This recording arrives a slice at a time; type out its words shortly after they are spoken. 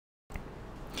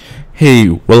Hey,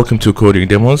 welcome to Coding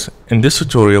Demos. In this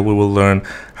tutorial, we will learn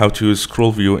how to use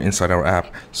scrollview inside our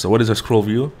app. So what is a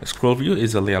scrollview? A scrollview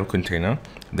is a layout container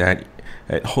that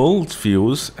it holds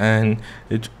views and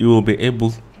you will be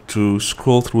able to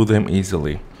scroll through them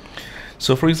easily.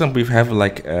 So for example, if you have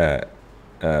like a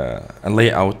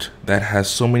layout that has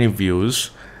so many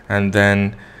views and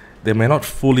then they may not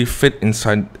fully fit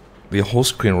inside the whole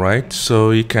screen, right? So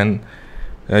you can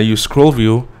use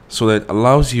scrollview so that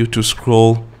allows you to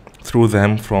scroll through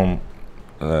them from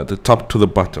the top to the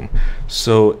bottom.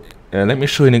 So let me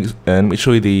show you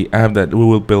the app that we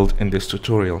will build in this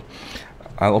tutorial.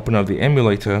 I'll open up the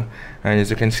emulator, and as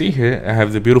you can see here, I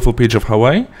have the beautiful page of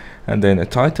Hawaii and then a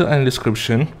title and a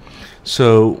description.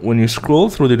 So when you scroll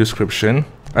through the description,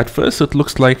 at first it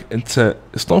looks like it's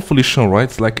not fully shown, right?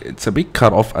 It's a big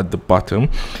cut off at the bottom.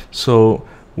 So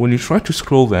when you try to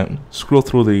scroll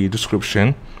through the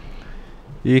description,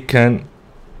 you can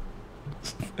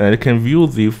view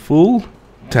the full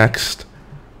text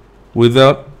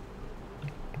without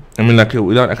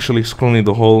actually scrolling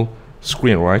the whole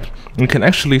screen, right? You can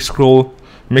actually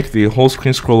make the whole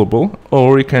screen scrollable,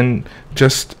 or you can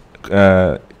just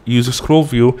use a scroll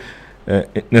view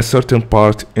in a certain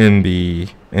part in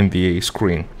the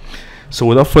screen. So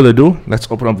without further ado,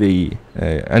 let's open up the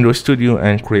Android Studio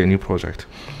and create a new project.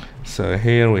 So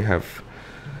here we have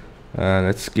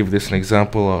let's give this an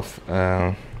example of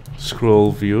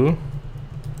scroll view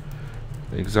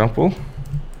example,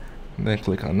 then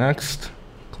click on next,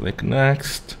 click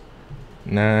next,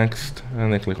 and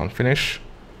then click on finish.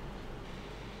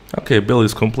 Okay, build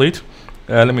is complete.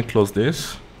 Let me close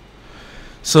this.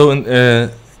 So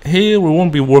here we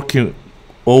won't be working,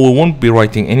 or we won't be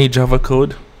writing any Java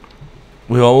code.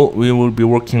 We will be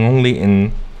working only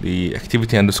in the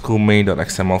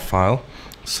activity_main.xml file.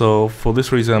 So for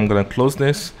this reason, I'm gonna close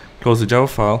the Java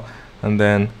file, and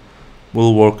then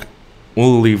we'll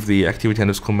leave the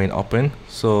activity_main open.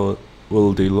 So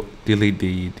we'll delete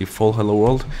the default hello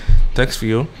world text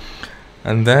view,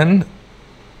 and then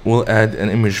we'll add an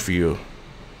image view.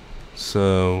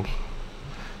 So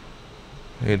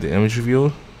here the image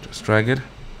view, just drag it,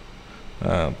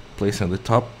 place it on the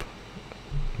top,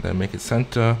 then make it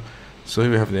center. So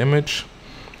here we have the image,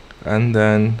 and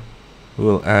then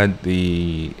we'll add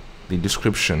the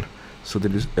description. So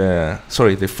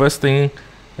the first thing,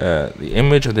 the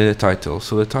image and then the title.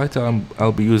 So the title,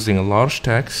 I'll be using a large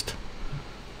text.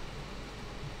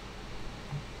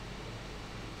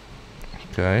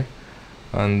 Okay,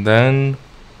 and then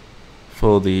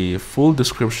for the full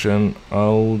description,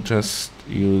 I'll just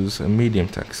use a medium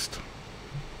text.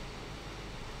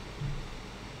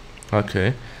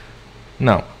 Okay,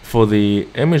 now for the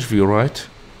image view, right?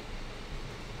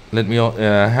 Let me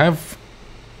have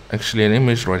actually an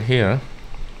image right here,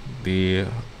 the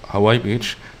Hawaii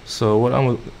beach. So what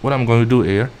I'm going to do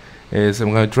here is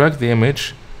I'm going to drag the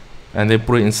image and then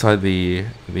put it inside the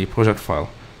project file.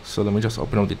 So let me just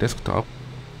open up the desktop.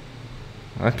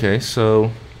 Okay,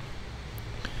 so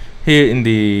here in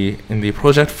the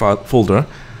project file folder,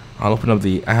 I'll open up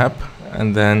the app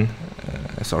and then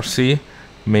src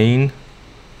main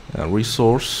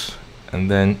resource and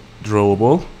then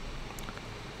drawable,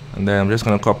 and then I'm just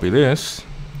going to copy this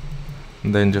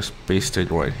and then just paste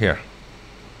it right here.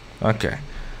 Okay,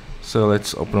 so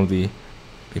let's open up the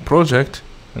project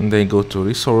and then go to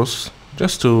resource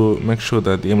just to make sure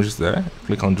that the image is there.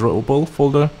 Click on drawable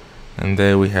folder, and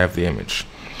there we have the image.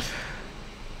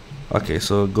 Okay,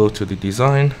 so go to the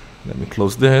design, let me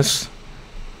close this,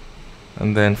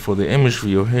 and then for the image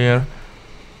view here,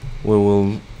 we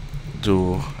will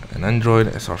do an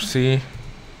Android src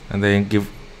and then give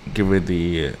it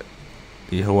the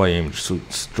Hawaii image. So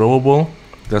it's drawable,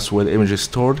 that's where the image is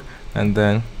stored, and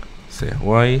then say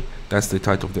Hawaii, that's the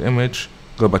title of the image.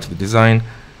 Go back to the design,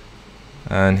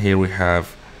 and here we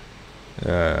have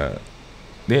the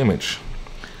image.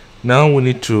 Now we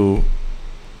need to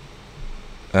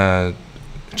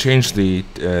change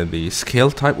the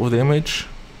scale type of the image.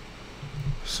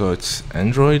 So it's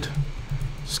Android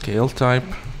scale type,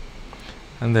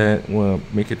 and then we'll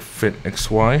make it fit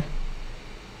XY.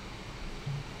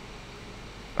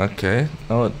 Okay,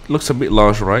 now it looks a bit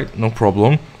large, right? No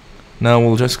problem. Now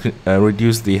we'll just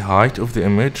reduce the height of the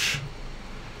image.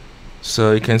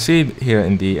 So you can see here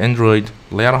in the Android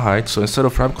layer height, so instead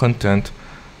of wrap content,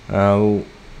 I'll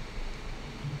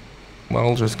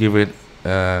just give it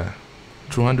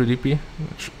 200 dp.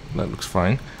 That looks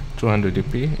fine, 200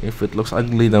 dp. If it looks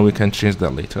ugly, then we can change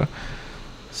that later.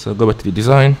 So go back to the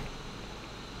design.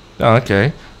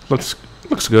 Okay, looks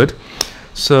good.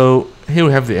 So here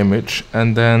we have the image,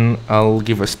 and then I'll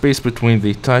give a space between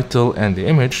the title and the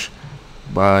image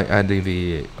by adding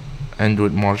the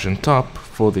Android margin top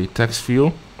for the text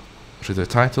view, which is the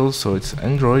title. So it's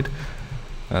Android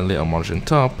layout margin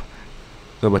top.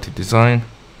 Go back to design.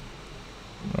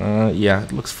 Yeah,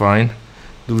 it looks fine.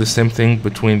 Do the same thing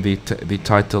between the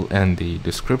title and the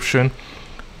description.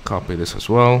 Copy this as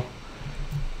well,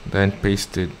 then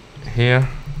paste it here.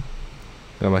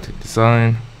 Go back to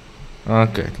design.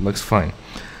 Okay, it looks fine.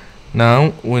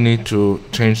 Now we need to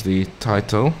change the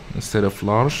title. Instead of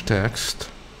large text,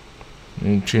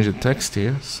 we change the text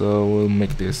here, so we'll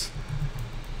make this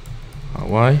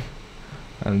Hawaii,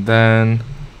 and then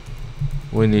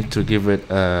we need to give it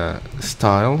a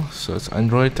style. So it's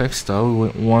Android text style. We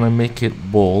want to make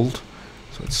it bold,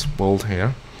 so it's bold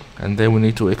here. And then we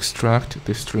need to extract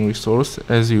the string resource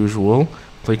as usual.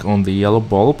 Click on the yellow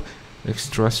bulb,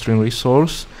 extract string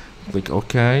resource, click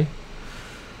OK,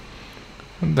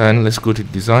 and then let's go to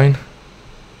design.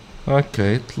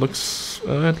 Okay, it looks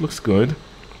good.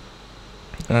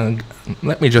 And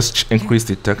let me just increase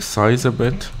the text size a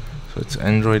bit. So it's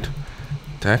Android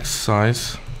text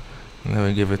size, and then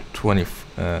we give it 20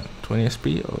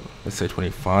 SP, or let's say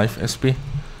 25 SP.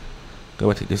 Go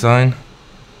back to design.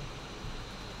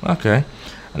 Okay,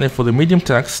 and then for the medium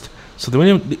text, so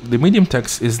the medium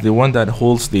text is the one that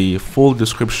holds the full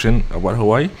description about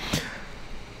Hawaii.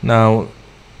 Now,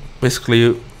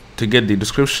 basically, to get the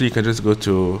description, you can just go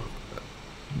to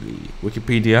the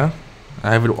Wikipedia.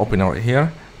 I have it open right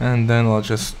here, and then I'll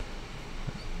just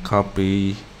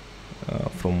copy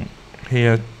from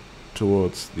here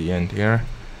towards the end here.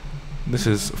 This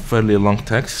is fairly long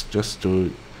text, just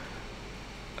to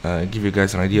give you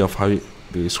guys an idea of how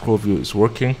the scroll view is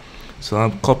working. So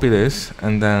I'll copy this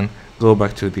and then go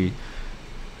back to the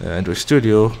Android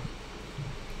Studio,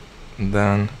 and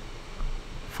then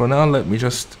for now let me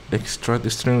just extract the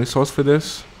string resource for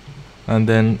this, and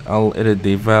then I'll edit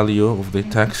the value of the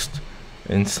text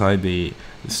inside the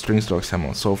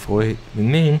strings.xml. So for the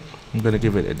name, I'm gonna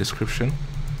give it a description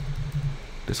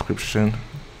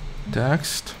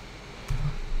text.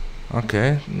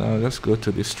 Okay, now let's go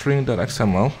to the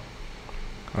string.xml.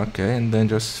 Okay, and then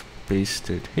just paste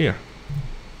it here.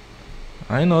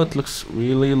 I know it looks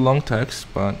really long text,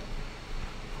 but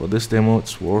for this demo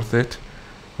it's worth it.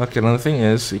 Okay, another thing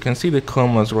is you can see the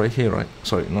commas right here, right?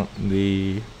 Sorry, not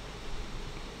the,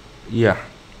 yeah,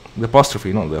 the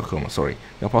apostrophe, not the comma, sorry,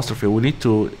 the apostrophe. We need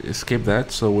to escape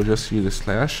that, so we'll just use a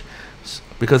slash,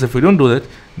 because if we don't do that,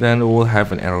 then we'll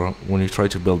have an error when you try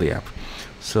to build the app.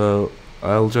 So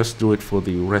I'll just do it for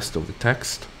the rest of the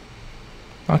text.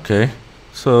 Okay,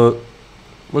 so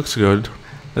looks good.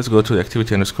 Let's go to the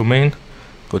activity underscore main,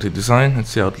 go to design and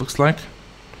see how it looks like.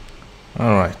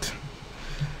 Alright,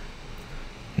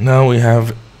 now we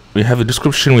have the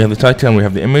description, we have the title, and we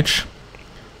have the image.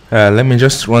 Let me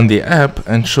just run the app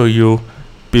and show you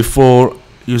before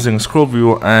using scroll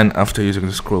view and after using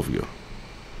the scroll view.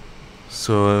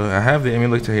 So I have the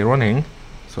emulator here running,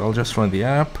 so I'll just run the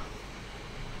app,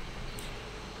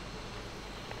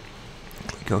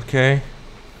 click OK,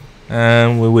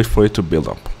 and we wait for it to build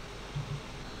up.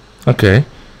 Okay,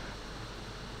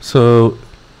 so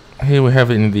here we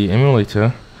have it in the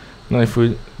emulator. Now if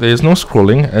there is no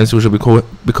scrolling as usual,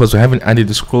 because we haven't added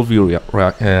the scroll view yet,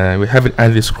 we haven't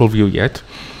added the scroll view yet,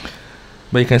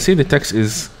 but you can see the text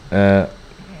is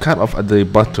cut off at the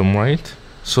bottom, right?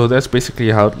 So that's basically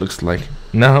how it looks like.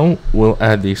 Now we'll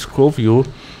add the scroll view.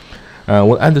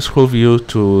 We'll add the scroll view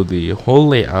to the whole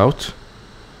layout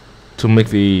to make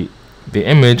the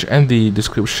image and the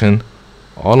description,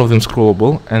 all of them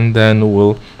scrollable, and then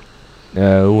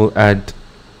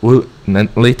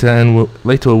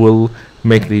later we'll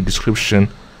make the description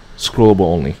scrollable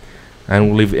only, and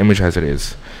we'll leave the image as it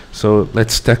is. So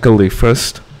let's tackle the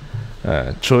first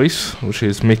choice, which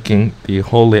is making the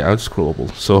whole layout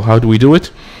scrollable. So how do we do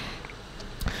it?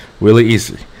 Really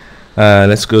easy.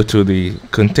 Let's go to the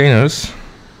containers.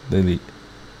 This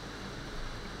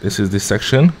is the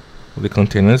section of the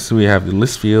containers. We have the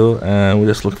list view, and we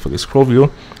just look for the scroll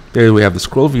view. There we have the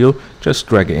scroll view. Just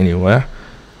drag it anywhere.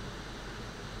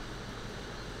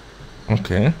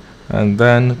 Okay, and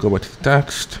then go back to the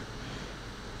text.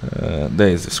 There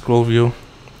is the scroll view.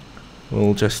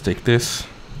 We'll just take this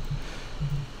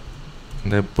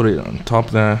and then put it on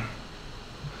top there.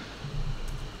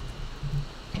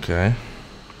 Okay,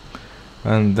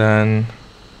 and then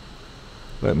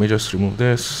let me just remove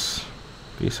these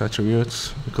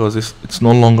attributes, because it's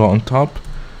no longer on top.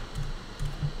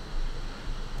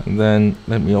 And then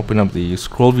let me open up the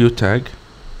scroll view tag,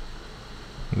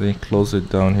 and then close it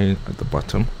down here at the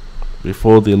bottom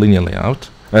before the linear layout,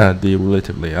 the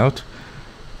relative layout.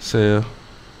 So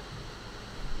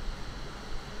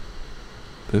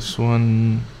this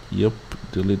one, yep,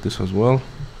 delete this as well.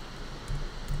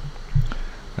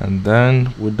 and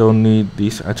then we don't need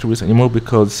these attributes anymore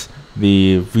because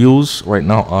the views right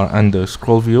now are under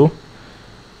scroll view.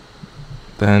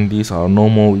 Then these are no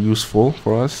more useful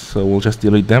for us, so we'll just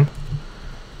delete them.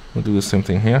 We'll do the same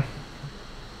thing here.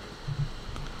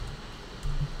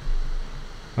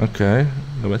 Okay,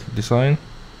 go back to design.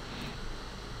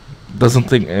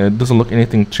 Doesn't look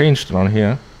anything changed around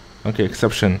here. Okay,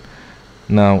 exception.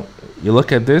 Now you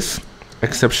look at this,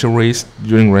 exception raised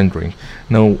during rendering.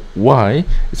 Now why?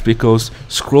 It's because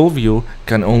scroll view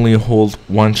can only hold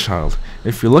one child.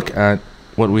 If you look at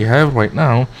what we have right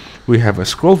now, we have a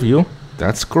scroll view,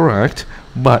 that's correct,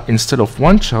 but instead of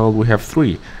one child we have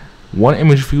three, one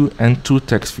image view and two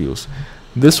text views.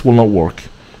 This will not work.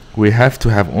 We have to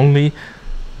have only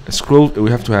a scroll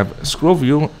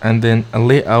view and then a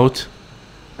layout,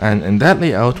 and that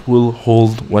layout will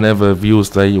hold whatever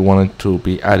views that you wanted to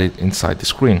be added inside the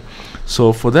screen.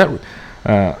 So for that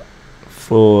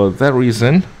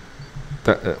reason,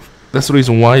 that's the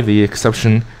reason why the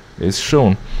exception is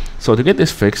shown. So to get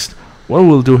this fixed, what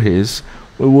we'll do is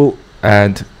we will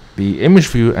add the image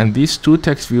view and these two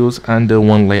text views under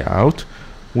one layout,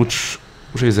 which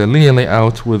is a linear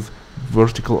layout with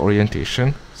vertical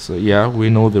orientation. So yeah, we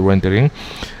know the rendering.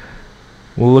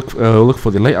 We'll look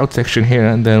for the layout section here,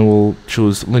 and then we'll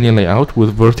choose linear layout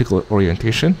with vertical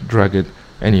orientation. Drag it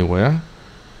anywhere,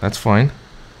 that's fine.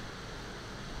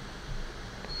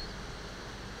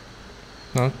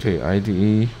 Okay,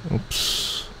 IDE,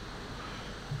 oops.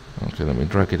 Okay, let me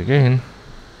drag it again.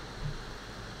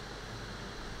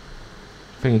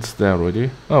 I think it's there already.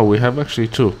 Oh, we have actually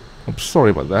two. I'm sorry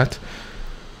about that.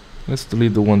 Let's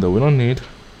delete the one that we don't need.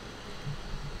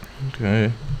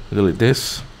 Okay, delete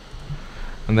this,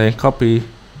 and then copy,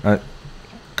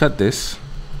 cut this,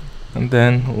 and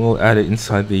then we'll add it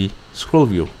inside the scroll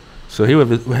view. So here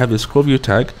we have the scroll view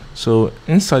tag. So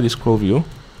inside the scroll view,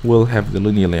 we'll have the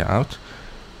linear layout.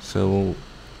 So we'll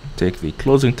take the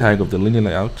closing tag of the linear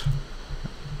layout.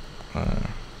 Let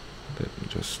me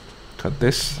just cut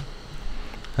this,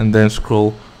 and then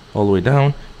scroll all the way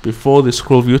down. Before the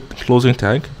scroll view closing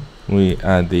tag, we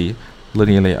add the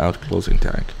linear layout closing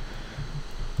tag.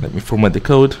 Let me format the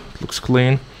code, it looks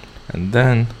clean. And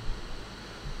then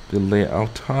the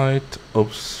layout height,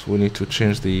 oops, we need to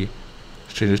change it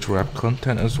to wrap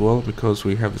content as well, because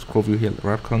we have the scroll view here,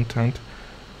 wrap content.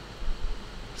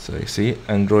 So you see,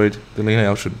 Android, the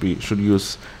layout should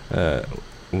use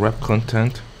wrap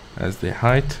content as the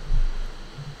height.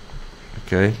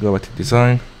 Okay, go back to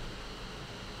design.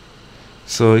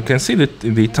 So you can see that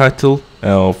the title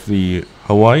of the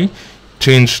Hawaii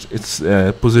changed its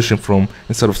position from,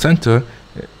 instead of center,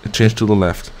 it changed to the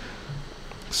left.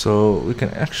 So we can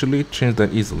actually change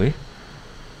that easily.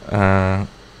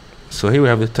 So here we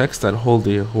have the text that hold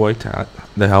the Hawaii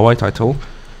title.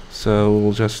 So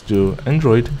we'll just do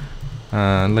Android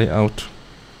layout.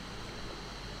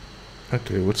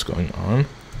 Okay, what's going on?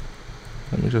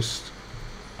 Let me just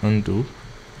undo.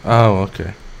 Oh,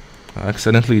 okay. I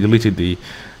accidentally deleted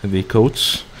the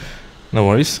quotes. No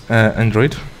worries.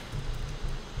 Android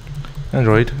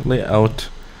layout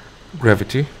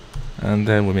gravity, and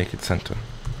then we make it center.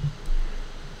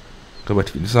 Go back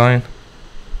to design.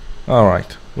 All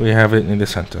right, we have it in the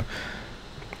center.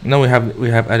 Now we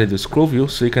have added the scroll view,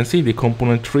 so you can see the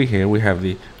component tree here. We have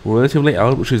the relative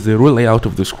layout, which is the real layout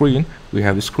of the screen. We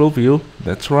have the scroll view,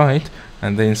 that's right,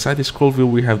 and then inside the scroll view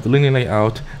we have the linear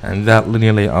layout, and that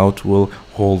linear layout will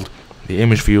hold the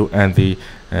image view and the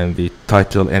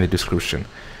title and the description.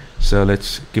 So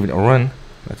let's give it a run.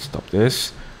 Let's stop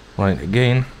this, run it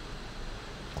again,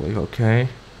 click OK.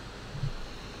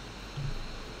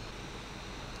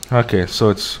 Okay,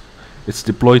 so it's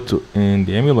deployed in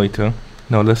the emulator.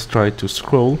 Now let's try to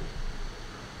scroll.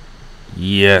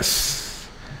 Yes,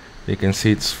 you can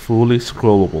see it's fully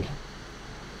scrollable,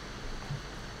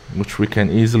 which we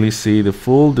can easily see the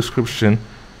full description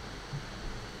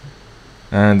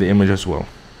and the image as well.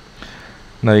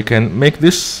 Now you can make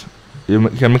this, you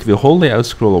can make the whole layout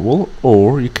scrollable,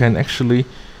 or you can actually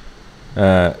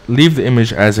leave the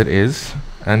image as it is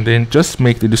and then just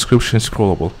make the description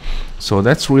scrollable. So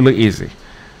that's really easy.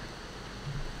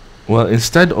 Well,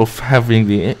 instead of having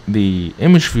the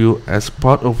image view as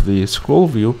part of the scroll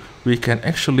view, we can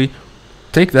actually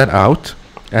take that out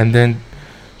and then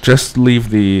just leave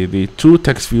the two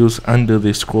text views under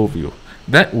the scroll view.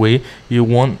 That way you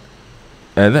won't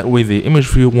the image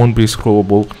view won't be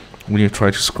scrollable when you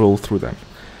try to scroll through them.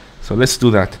 So let's do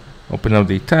that. Open up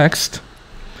the text,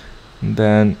 and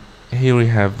then here we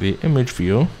have the image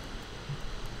view.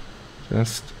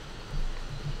 Just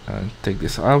take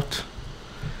this out.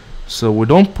 So we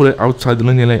don't put it outside the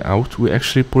linear layout, we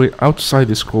actually put it outside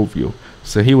the scroll view.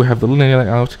 So here we have the linear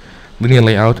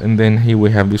layout, and then here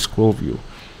we have the scroll view.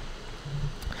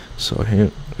 So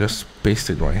here, just paste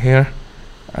it right here,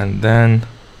 and then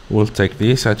we'll take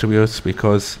these attributes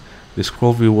because the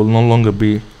scroll view will no longer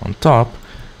be on top.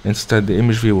 Instead, the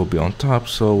image view will be on top,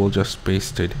 so we'll just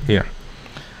paste it here.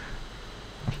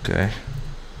 Okay,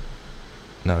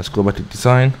 now let's go back to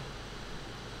design.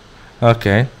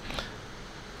 Okay,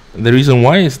 the reason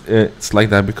why it's like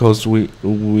that, because we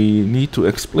need to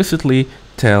explicitly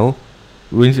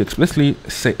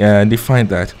say, define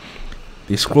that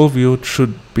the scroll view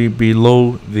should be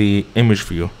below the image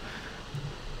view.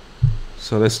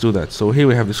 So let's do that. So here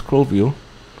we have the scroll view,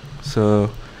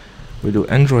 so we do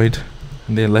Android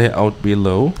and then layout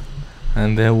below,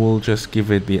 and then we'll just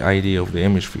give it the ID of the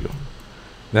image view.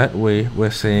 That way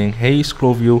we're saying, hey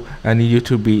scroll view, I need you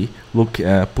to be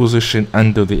positioned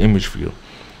under the image view.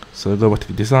 So go back to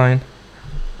the design.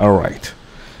 Alright,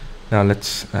 now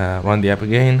let's run the app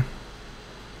again.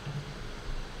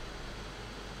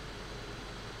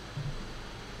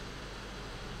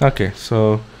 Okay,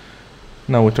 so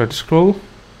now we try to scroll.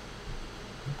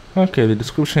 Okay, the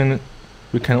description,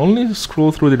 we can only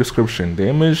scroll through the description. The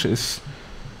image is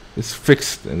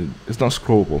fixed and it's not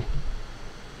scrollable.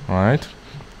 Alright,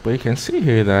 but you can see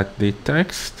here that the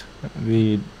text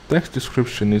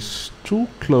description is too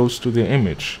close to the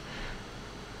image.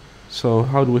 So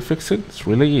how do we fix it? It's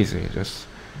really easy. Just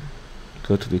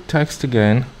go to the text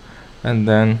again, and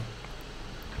then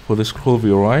for the scroll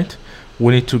view, right,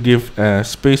 we need to give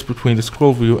space between the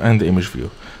scroll view and the image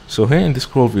view. So here in the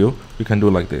scroll view, we can do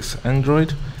like this: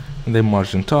 Android, and then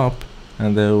margin top,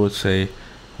 and then we would say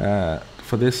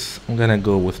for this I'm gonna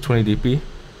go with 20 dp.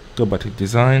 Go back to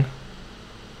design.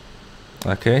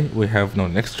 Okay, we have no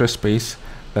extra space.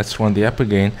 Let's run the app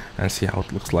again and see how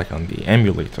it looks like on the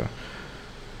emulator.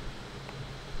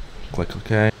 Click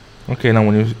OK. Okay,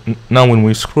 now when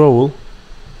we scroll,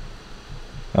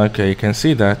 okay, you can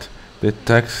see that the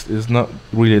text is not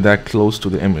really that close to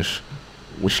the image,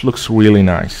 which looks really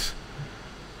nice.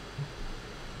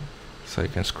 So you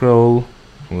can scroll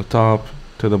from the top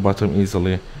to the bottom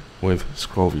easily with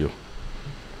scroll view.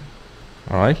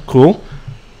 Alright, cool.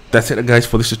 That's it guys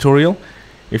for this tutorial.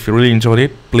 If you really enjoyed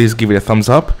it, please give it a thumbs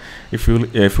up. If you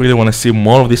really want to see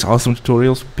more of these awesome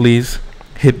tutorials, please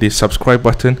hit the subscribe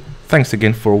button. Thanks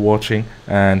again for watching,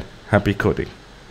 and happy coding.